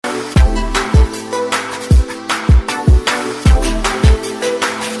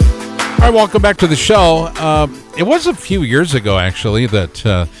right, welcome back to the show. It was a few years ago, actually,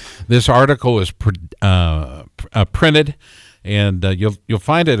 that this article was printed, and you'll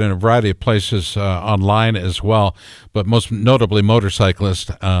find it in a variety of places online as well, but most notably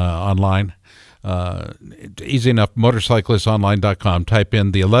Motorcyclist online. Easy enough, motorcyclistonline.com. Type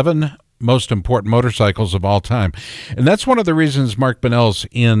in the 11 most important motorcycles of all time. And that's one of the reasons Mark Bunnell's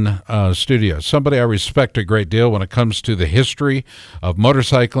in studio. Somebody I respect a great deal when it comes to the history of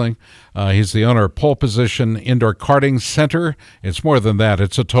motorcycling. He's the owner of Pole Position Indoor Karting Center. It's more than that.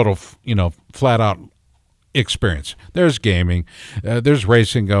 It's a total, flat-out experience. There's gaming, there's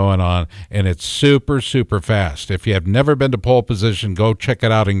racing going on, and it's super, super fast. If you have never been to Pole Position, go check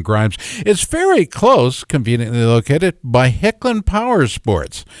it out in Grimes. It's very close, conveniently located by Hicklin Power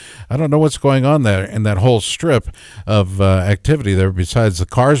Sports. I don't know what's going on there in that whole strip of activity there besides the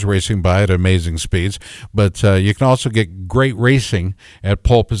cars racing by at amazing speeds, but you can also get great racing at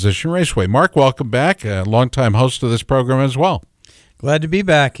Pole Position Raceway. Mark, welcome back, a longtime host of this program as well. Glad to be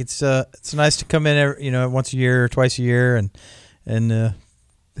back. It's nice to come in, once a year or twice a year and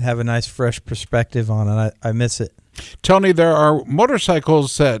have a nice fresh perspective on it. I miss it. Tony, there are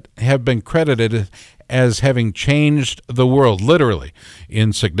motorcycles that have been credited as having changed the world, literally,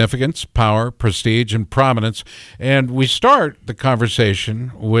 in significance, power, prestige, and prominence. And we start the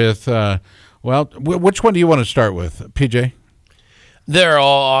conversation with, which one do you want to start with, PJ? They're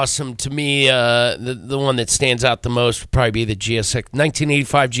all awesome. To me, the one that stands out the most would probably be the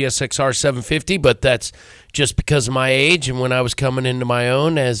 1985 GSX-R 750, but that's just because of my age. And when I was coming into my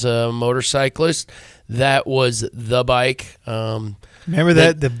own as a motorcyclist, that was the bike. Remember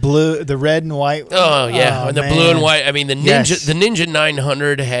the red and white? Oh, yeah, and the blue and white. I mean, the Ninja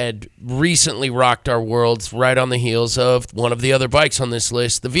 900 had recently rocked our worlds right on the heels of one of the other bikes on this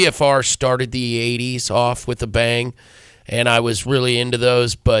list. The VFR started the 80s off with a bang, and I was really into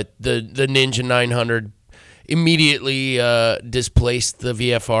those, but the Ninja 900 immediately displaced the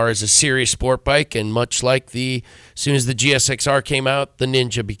VFR as a serious sport bike, and much like as soon as the GSX-R came out, the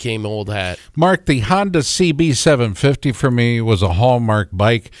Ninja became old hat. Mark, the Honda CB750 for me was a hallmark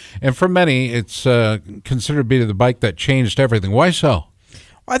bike, and for many, it's considered to be the bike that changed everything. Why so?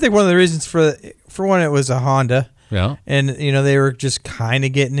 I think one of the reasons for one, it was a Honda. Yeah. And, they were just kind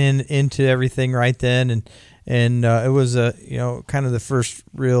of getting into everything right then, and it was kind of the first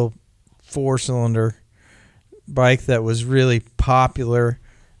real 4-cylinder bike that was really popular.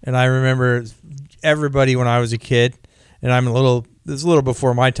 And I remember everybody when I was a kid, and this is a little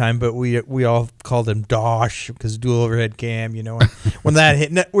before my time, but we all called them Dosh because dual overhead cam, and when that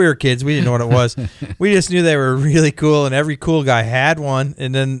hit, we were kids, we didn't know what it was. We just knew they were really cool, and every cool guy had one.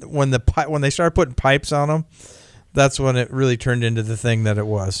 And then when they started putting pipes on them, that's when it really turned into the thing that it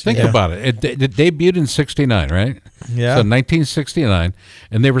was. Think about it. It debuted in 69, right? Yeah. So 1969,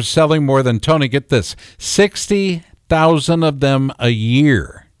 and they were selling more than, Tony, get this, 60,000 of them a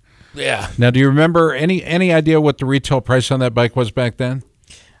year. Yeah. Now, do you remember any idea what the retail price on that bike was back then?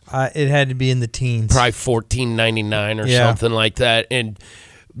 It had to be in the teens. Probably $14.99 or something like that, and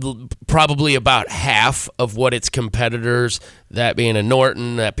probably about half of what its competitors, that being a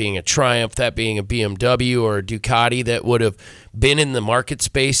Norton, that being a Triumph, that being a BMW or a Ducati, that would have been in the market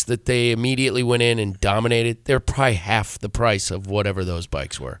space that they immediately went in and dominated, they're probably half the price of whatever those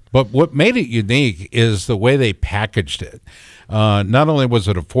bikes were. But what made it unique is the way they packaged it. Not only was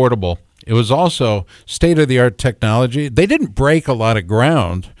it affordable, it was also state-of-the-art technology. They didn't break a lot of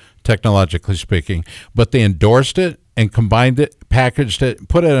ground, technologically speaking, but they endorsed it and combined it, packaged it,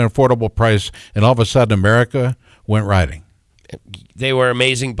 put it at an affordable price, and all of a sudden America went riding. They were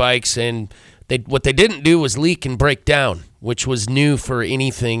amazing bikes, and what they didn't do was leak and break down, which was new for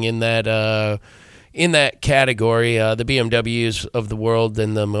anything in that category. The BMWs of the world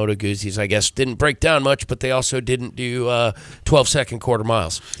and the Moto Guzzi's, I guess, didn't break down much, but they also didn't do 12-second quarter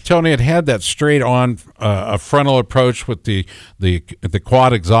miles. Tony, it had that straight-on a frontal approach with the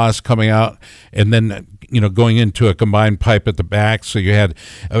quad exhaust coming out, and then going into a combined pipe at the back. So you had,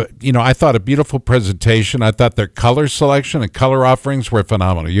 I thought a beautiful presentation. I thought their color selection and color offerings were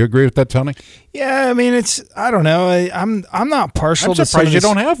phenomenal. You agree with that, Tony? Yeah, I mean, I don't know. I'm not partial to. I'm surprised you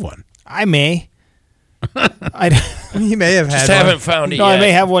don't have one. I may. You may have had. Just one. haven't found it yet. No, I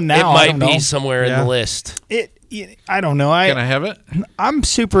may have one now. It might be somewhere in the list. I don't know. Can I have it? I'm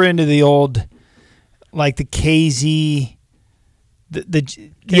super into the old, like the KZ.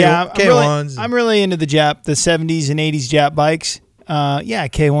 K1s. I'm really into the 70s and 80s Jap bikes.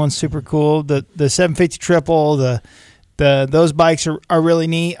 K1's super cool. The 750 triple, those bikes are really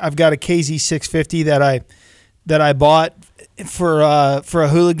neat. I've got a KZ 650 that I bought for a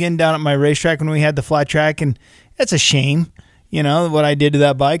hooligan down at my racetrack when we had the flat track, and it's a shame, what I did to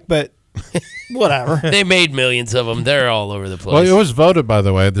that bike. But Whatever. They made millions of them. They're all over the place. Well, it was voted, by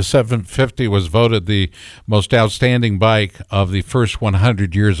the way, the 750 was voted the most outstanding bike of the first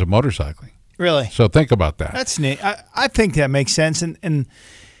 100 years of motorcycling. Really? So think about that. That's neat. I think that makes sense, and you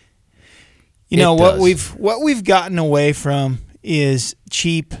It know does. what we've gotten away from is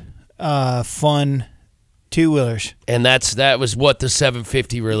cheap, fun two-wheelers. And that was what the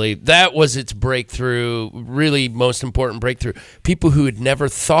 750 really, that was its breakthrough, really most important breakthrough. People who had never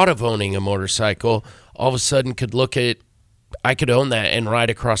thought of owning a motorcycle all of a sudden could look at it, I could own that and ride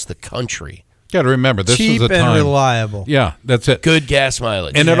across the country. Got to remember, this Cheap is a and time. reliable. Yeah, that's it. Good gas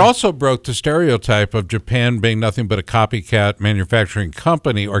mileage. And it also broke the stereotype of Japan being nothing but a copycat manufacturing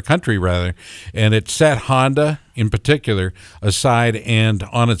company, or country rather, and it set Honda in particular aside and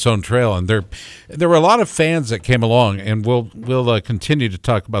on its own trail. And there were a lot of fans that came along, and we'll continue to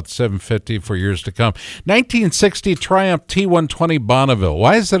talk about the 750 for years to come. 1960 Triumph T120 Bonneville.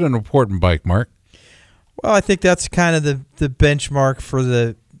 Why is that an important bike, Mark? Well, I think that's kind of the benchmark for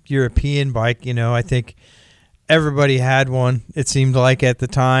the European bike. You know, I think everybody had one, it seemed like, at the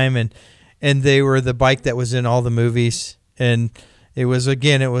time, and they were the bike that was in all the movies, and it was a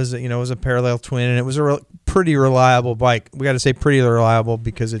parallel twin, and it was a pretty reliable bike. We got to say pretty reliable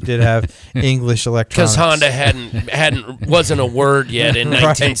because it did have English electronics. Because Honda wasn't a word yet in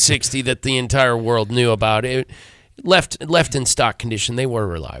 1960 that the entire world knew about. It left in stock condition, they were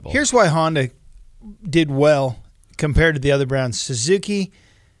reliable. Here's why Honda did well compared to the other brands: Suzuki,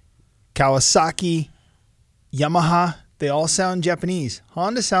 Kawasaki, Yamaha, they all sound Japanese.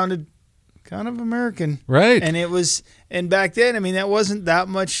 Honda sounded kind of American. Right. And back then, I mean, that wasn't that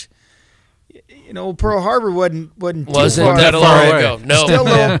much, you know, Pearl Harbor wasn't Wasn't too far. that long ago.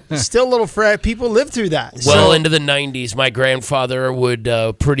 No. Still a little frat. People lived through that. Well into the 90s, my grandfather would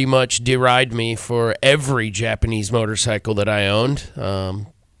pretty much deride me for every Japanese motorcycle that I owned.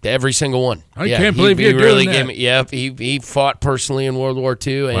 Every single one. I can't believe you're doing that. Gave me, yeah, he fought personally in World War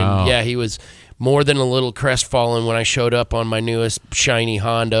II, and Wow. he was more than a little crestfallen when I showed up on my newest shiny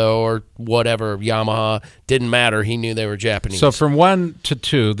Honda or whatever, Yamaha. Didn't matter. He knew they were Japanese. So from 1 to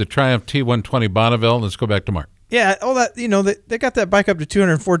 2, the Triumph T120 Bonneville. Let's go back to Mark. Yeah, all that, you know, they got that bike up to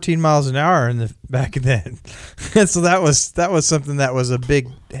 214 miles an hour in the back then, and so that was something that was a big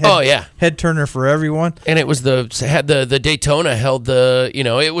head turner for everyone. And it was the Daytona held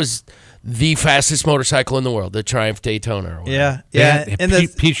it was the fastest motorcycle in the world, the Triumph Daytona. Or whatever. Yeah,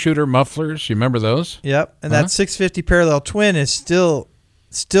 and Pea shooter mufflers. You remember those? Yep, and that 650 parallel twin is still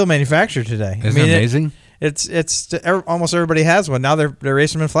manufactured today. Isn't it amazing? It's almost everybody has one now. They're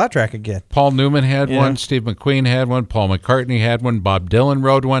racing them in flat track again. Paul Newman had one. Steve McQueen had one. Paul McCartney had one. Bob Dylan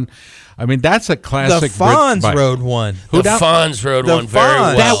rode one. I mean, that's a classic. The Fonz bike. rode one. The Fonz rode one very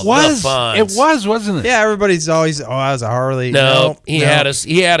well. That was the Fonz. It was, wasn't it? Yeah, everybody's always, I was a Harley. No, he had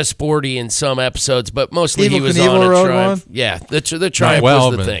a Sporty in some episodes, but mostly Evil he was Knievel on a rode Triumph. one? Yeah, the Triumph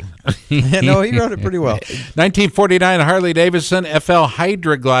was the thing. No, he rode it pretty well. 1949 Harley Davidson FL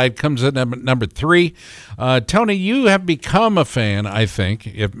Hydra Glide comes in at number 3. Tony, you have become a fan, I think,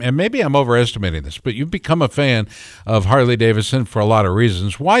 and maybe I'm overestimating this, but you've become a fan of Harley Davidson for a lot of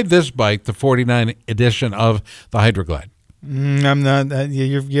reasons. Why this bike, the 49 edition of the Hydra Glide? I'm not.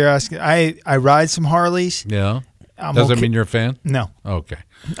 You're asking. I ride some Harleys. Yeah. Does that mean you're a fan? No. Okay.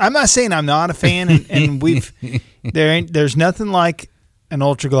 I'm not saying I'm not a fan, and there's nothing like an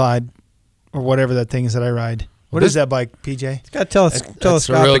Ultra Glide or whatever that thing is that I ride. What is that bike, PJ? It's got a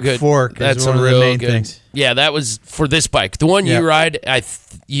telescopic fork. That's one a of the real main good things. Yeah, that was for this bike. The one you ride, it's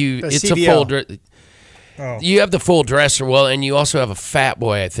CVL. a full. You have the full dresser, and you also have a Fat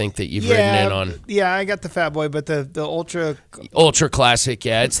Boy, I think, that you've ridden in on. Yeah, I got the Fat Boy, but the Ultra Classic,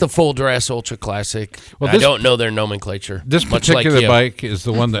 yeah, it's the full dress Ultra Classic. I don't know their nomenclature. This particular bike is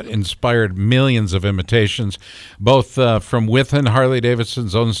the one that inspired millions of imitations, both from within Harley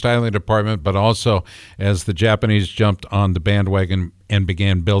Davidson's own styling department, but also as the Japanese jumped on the bandwagon and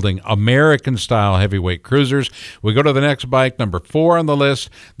began building American-style heavyweight cruisers. We go to the next bike, number 4 on the list.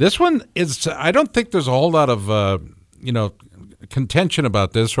 This one is, I don't think there's a whole lot of, contention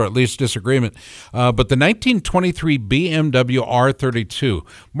about this, or at least disagreement, but the 1923 BMW R32.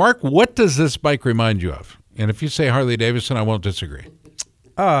 Mark, what does this bike remind you of? And if you say Harley Davidson, I won't disagree.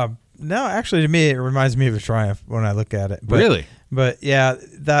 No, actually, to me, it reminds me of a Triumph when I look at it. Really? But yeah,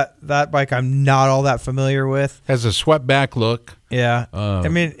 that bike I'm not all that familiar with. Has a swept back look. Yeah, I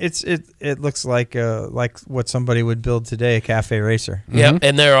mean it looks like what somebody would build today, a cafe racer. Yep,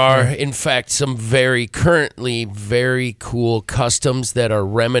 and there are in fact some currently very cool customs that are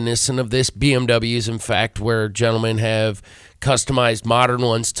reminiscent of this. BMWs, in fact, where gentlemen have customized modern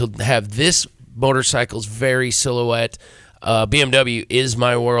ones to have this motorcycle's very silhouette. BMW is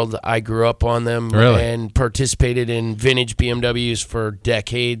my world. I grew up on them and participated in vintage BMWs for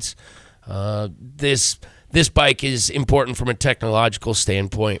decades. This bike is important from a technological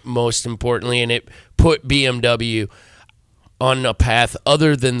standpoint, most importantly, and it put BMW on a path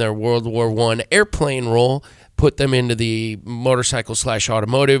other than their World War I airplane role, put them into the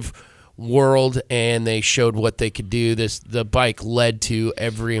motorcycle/automotive world, and they showed what they could do. The bike led to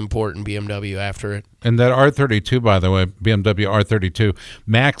every important BMW after it. And that R32, by the way, BMW R32,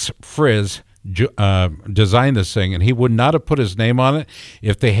 Max Friz designed this thing, and he would not have put his name on it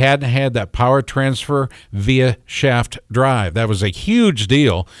if they hadn't had that power transfer via shaft drive. That was a huge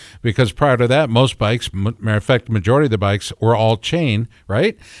deal because prior to that, most bikes, matter of fact, the majority of the bikes were all chain,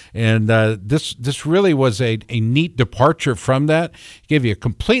 right? And this really was a neat departure from that. It gave you a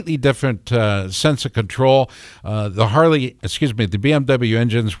completely different sense of control. The BMW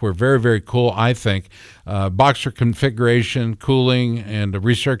engines were very, very cool, I think. Boxer configuration, cooling, and a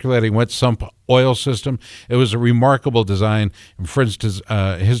recirculating wet sump oil system. It was a remarkable design, and Friz,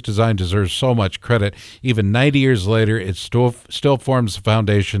 his design deserves so much credit. Even 90 years later, it still forms the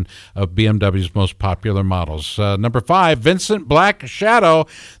foundation of BMW's most popular models. Number 5, Vincent Black Shadow,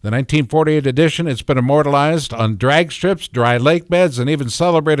 the 1948 edition. It's been immortalized on drag strips, dry lake beds, and even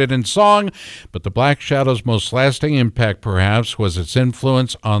celebrated in song. But the Black Shadow's most lasting impact, perhaps, was its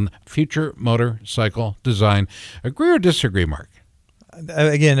influence on future motorcycle design. Agree or disagree, Mark?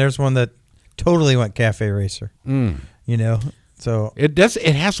 Again, there's one that totally went cafe racer. So it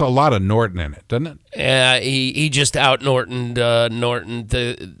has a lot of Norton in it, doesn't it? Yeah, he just out Nortoned Norton,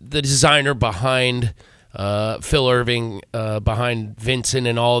 the designer behind Phil Irving, behind Vincent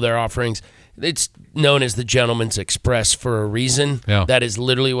and all their offerings. It's known as the Gentleman's Express for a reason. Yeah. That is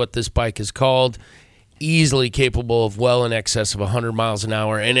literally what this bike is called. Easily capable of well in excess of 100 miles an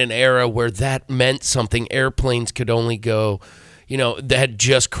hour in an era where that meant something. Airplanes could only go, they had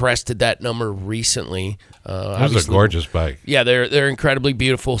just crested that number recently. That was a gorgeous bike. Yeah, they're incredibly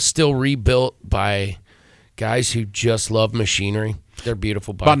beautiful, still rebuilt by guys who just love machinery. They're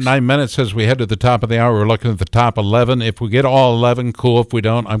beautiful bikes. About 9 minutes as we head to the top of the hour. We're looking at the top 11. If we get all 11, cool. If we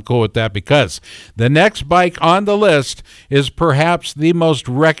don't, I'm cool with that, because the next bike on the list is perhaps the most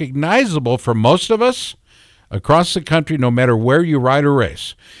recognizable for most of us across the country, no matter where you ride or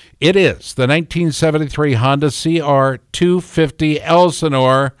race. It is the 1973 Honda CR250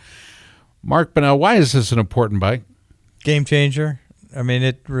 Elsinore. Mark Bunnell, why is this an important bike? Game changer. I mean,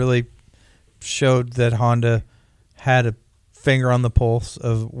 it really showed that Honda had a finger on the pulse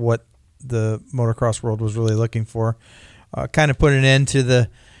of what the motocross world was really looking for. Kind of put an end to the,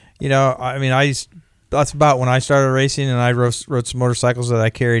 that's about when I started racing, and I rode some motorcycles that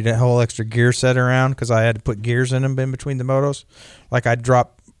I carried a whole extra gear set around because I had to put gears in them in between the motos. Like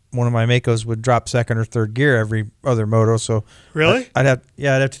one of my Makos would drop second or third gear every other moto. So really, I'd have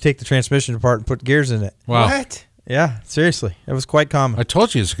to take the transmission apart and put gears in it. Wow. What? Yeah, seriously. It was quite common. I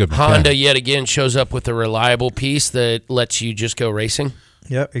told you it's a good Honda mechanic. yet again shows up with a reliable piece that lets you just go racing.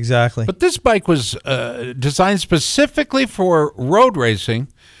 Yep, exactly. But this bike was designed specifically for road racing,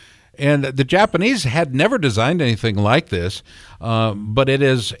 and the Japanese had never designed anything like this, but it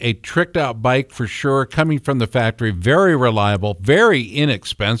is a tricked-out bike for sure, coming from the factory, very reliable, very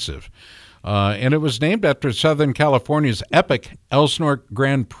inexpensive. And it was named after Southern California's epic Elsinore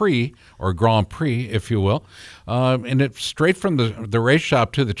Grand Prix, or Grand Prix, if you will. And it's straight from the race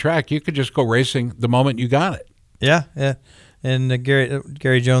shop to the track. You could just go racing the moment you got it. Yeah. And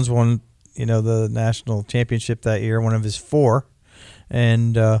Gary Jones won, the national championship that year, one of his 4.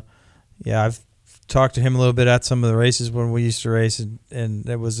 And, I've talked to him a little bit at some of the races when we used to race, and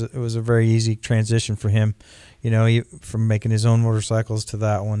it was a very easy transition for him. From making his own motorcycles to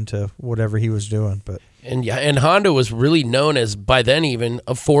that one to whatever he was doing. And Honda was really known as, by then even,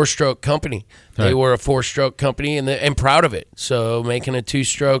 a 4-stroke company. Right. They were a 4-stroke company and proud of it. So making a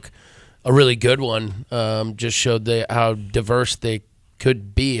 2-stroke, a really good one, just showed how diverse they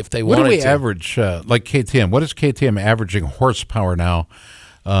could be if they wanted to. What do we average, like KTM? What is KTM averaging horsepower now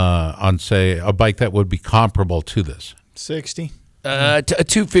on, say, a bike that would be comparable to this? 60. A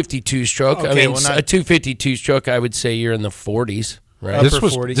 252 stroke. Okay, a 252 stroke, I would say you're in the 40s, right?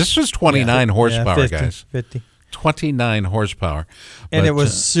 This was 29 horsepower, 50, guys. 50. 29 horsepower. And it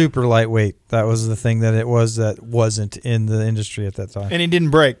was super lightweight. That was the thing that wasn't in the industry at that time. And it didn't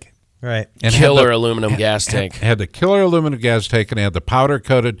break. Right. And killer aluminum gas tank. Had the killer aluminum gas tank, and had the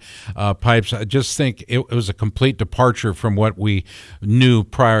powder-coated pipes. I just think it was a complete departure from what we knew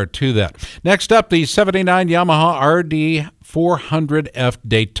prior to that. Next up, the 79 Yamaha RD400F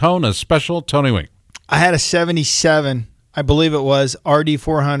Daytona Special. Tony Wing. I had a 77, I believe it was,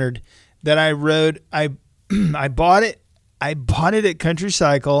 RD400 that I rode. I bought it I bought it at Country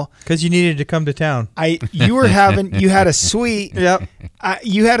Cycle because you needed to come to town. You had a suite. Yep.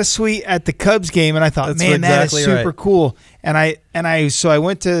 You had a suite at the Cubs game, and I thought, That's man, that is exactly super right. cool. So I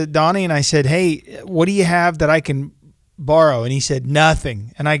went to Donnie and I said, hey, what do you have that I can borrow? And he said,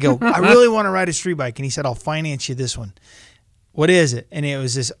 nothing. And I go, I really want to ride a street bike. And he said, I'll finance you this one. What is it? And it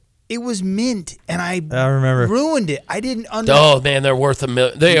was mint, and I remember ruined it. I didn't Oh man, they're worth $1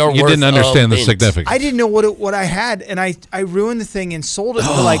 million. They are. You worth didn't understand the mint. significance. I didn't know what I had, and I ruined the thing and sold it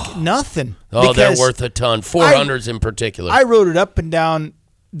for like nothing. Oh, they're because worth a ton. 400s in particular. I rode it up and down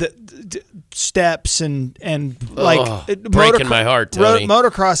the steps and like breaking my heart, Tony.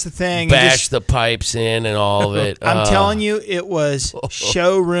 Motocross the thing, bash the pipes in and all of it. I'm telling you, it was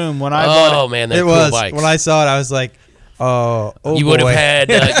showroom when I bought it. Oh man, they're it cool was bikes. when I saw it. I was like, oh you would boy. have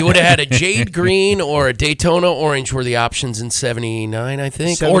had a jade green or a Daytona orange were the options in '79, I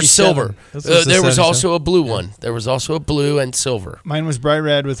think, 77. or silver. This was the There was 77. also a blue one. There was also a blue and silver. Mine was bright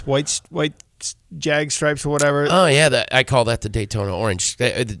red with white jag stripes or whatever. Oh yeah, I call that the Daytona orange.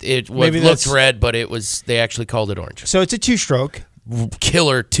 It Maybe looked that's- red, but they actually called it orange. So it's a 2-stroke.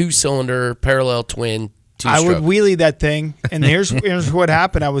 Killer 2-cylinder parallel twin. I would Two-stroke. wheelie that thing, and here's what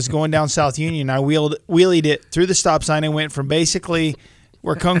happened. I was going down South Union. I wheelied it through the stop sign and went from basically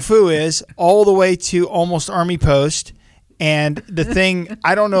where Kung Fu is all the way to almost Army Post. And the thing,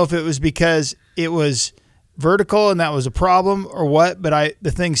 I don't know if it was because it was vertical and that was a problem or what, but the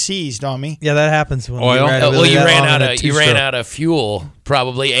thing seized on me. Yeah, that happens when Oil? you ride a Well, wheelie you that ran long out in a of you ran two-stroke. out of fuel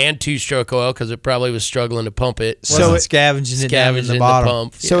probably and 2-stroke oil because it probably was struggling to pump it. Wasn't it- scavenging it down in Scavenged the in the bottom.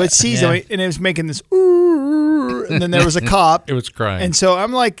 pump. So Yeah. it seized Yeah. on me, and it was making this ooh, and then there was a cop. It was crying. And so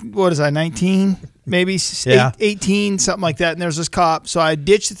I'm like, what is I, 19? Maybe Yeah. 18, something like that. And there's this cop. So I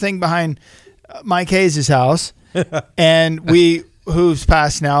ditched the thing behind Mike Hayes' house, and who's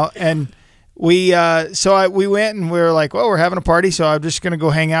passed now. And we went and we were like, well, we're having a party, so I'm just going to go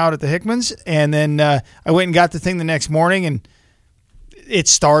hang out at the Hickman's. And then I went and got the thing the next morning, and it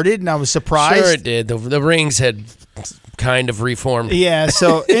started, and I was surprised. Sure, it did. The rings had kind of reformed. Yeah.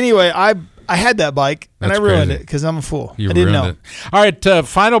 So anyway, I had that bike, and That's I ruined crazy. it because I'm a fool. You I didn't ruined know. it. All right,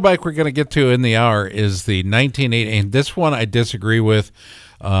 final bike we're going to get to in the hour is the 1980. And this one I disagree with.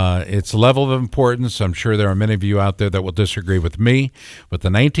 Its level of importance. I'm sure there are many of you out there that will disagree with me. But the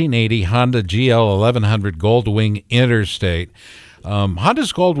 1980 Honda GL 1100 Goldwing Interstate.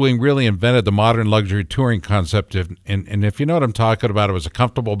 Honda's Goldwing really invented the modern luxury touring concept. And if you know what I'm talking about, it was a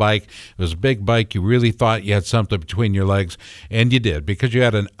comfortable bike. It was a big bike. You really thought you had something between your legs, and you did, because you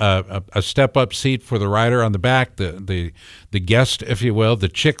had a step-up seat for the rider on the back, the guest, if you will, the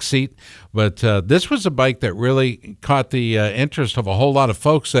chick seat. But this was a bike that really caught the interest of a whole lot of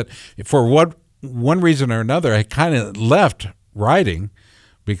folks that, for one reason or another, had kind of left riding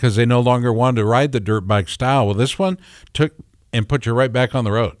because they no longer wanted to ride the dirt bike style. Well, this one took and put you right back on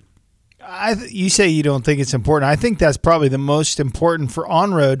the road. You say you don't think it's important. I think that's probably the most important for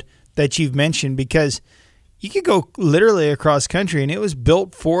on-road that you've mentioned, because you could go literally across country, and it was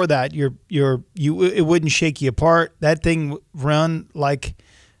built for that. It wouldn't shake you apart. That thing run like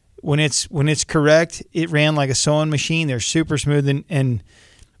when it's correct. It ran like a sewing machine. They're super smooth and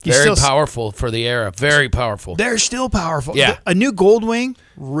Very powerful for the era. Very powerful. They're still powerful. Yeah. A new Goldwing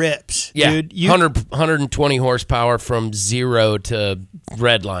rips, Yeah, dude. 120 horsepower from 0 to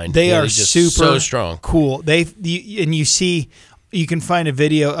red line. They are just super so strong. cool. You can find a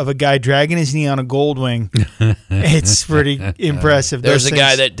video of a guy dragging his knee on a Goldwing. It's pretty impressive. There's Those a guy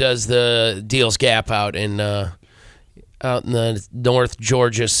things- that does the Deals Gap out in the North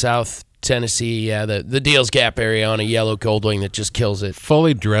Georgia, South Tennessee. Yeah, the Deals Gap area on a yellow Goldwing that just kills it.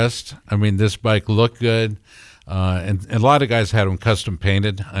 Fully dressed. I mean, this bike looked good. And a lot of guys had them custom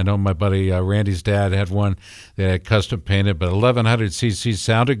painted. I know my buddy Randy's dad had one that had custom painted, but 1100 cc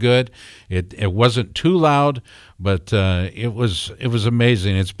sounded good. It wasn't too loud, but it was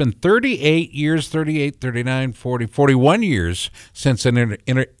amazing. It's been 38 years, 38, 39, 40, 41 years since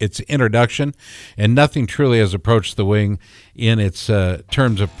its introduction, and nothing truly has approached the wing in its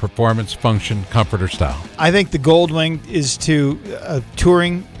terms of performance, function, comfort, or style. I think the Goldwing is to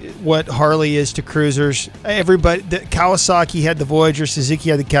touring what Harley is to cruisers. Everybody, the Kawasaki had the Voyager, Suzuki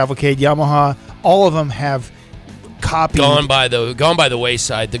had the Cavalcade, Yamaha. All of them have copied. Gone by the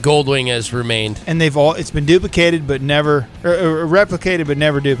wayside. The Goldwing has remained. And it's been duplicated but never, or replicated but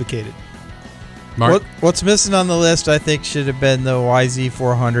never duplicated. Mark? What's missing on the list, I think, should have been the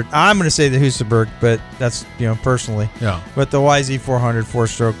YZ400. I'm going to say the Husaberg, but that's personally. Yeah. But the YZ400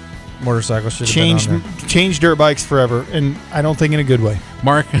 4-stroke motorcycle should have been on there. Change dirt bikes forever, and I don't think in a good way.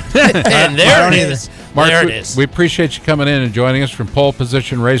 Mark. And there it is. Mark, there it is. We appreciate you coming in and joining us from Pole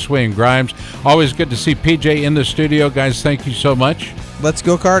Position Raceway in Grimes. Always good to see PJ in the studio. Guys, thank you so much. Let's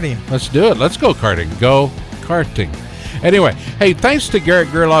go karting. Let's do it. Let's go karting. Go karting. Anyway, hey, thanks to Garrett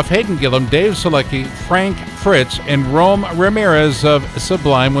Gerloff, Hayden Gillum, Dave Selecki, Frank Fritz, and Rome Ramirez of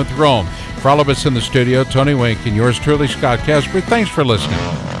Sublime with Rome. For all of us in the studio, Tony Wink and yours truly, Scott Casper, thanks for listening.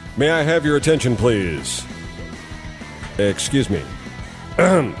 May I have your attention, please? Excuse me.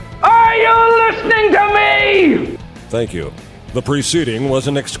 Are you listening to me? Thank you. The preceding was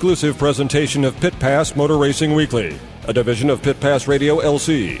an exclusive presentation of Pit Pass Motor Racing Weekly, a division of Pit Pass Radio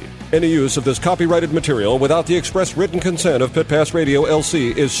LC. Any use of this copyrighted material without the express written consent of Pit Pass Radio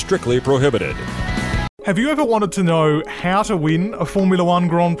LC is strictly prohibited. Have you ever wanted to know how to win a Formula One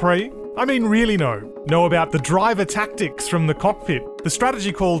Grand Prix? I mean, really know about the driver tactics from the cockpit, the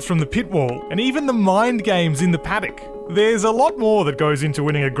strategy calls from the pit wall, and even the mind games in the paddock. There's a lot more that goes into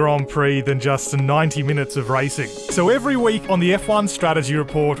winning a Grand Prix than just 90 minutes of racing. So every week on the F1 Strategy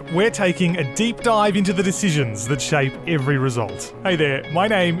Report, we're taking a deep dive into the decisions that shape every result. Hey there, my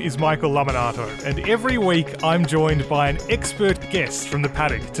name is Michael Laminato, and every week I'm joined by an expert guest from the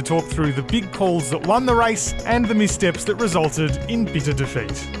paddock to talk through the big calls that won the race and the missteps that resulted in bitter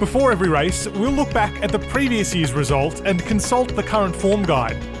defeat. Before every race, we'll look back at the previous year's result and consult the current form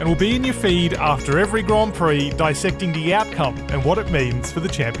guide, and we'll be in your feed after every Grand Prix dissecting the outcome and what it means for the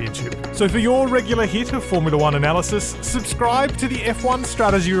championship. So for your regular hit of Formula One analysis, subscribe to the F1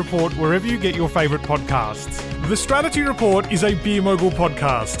 Strategy Report wherever you get your favourite podcasts. The Strategy Report is a Beer Mogul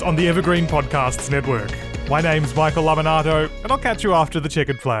podcast on the Evergreen Podcasts Network. My name's Michael Laminato, and I'll catch you after the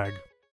checkered flag.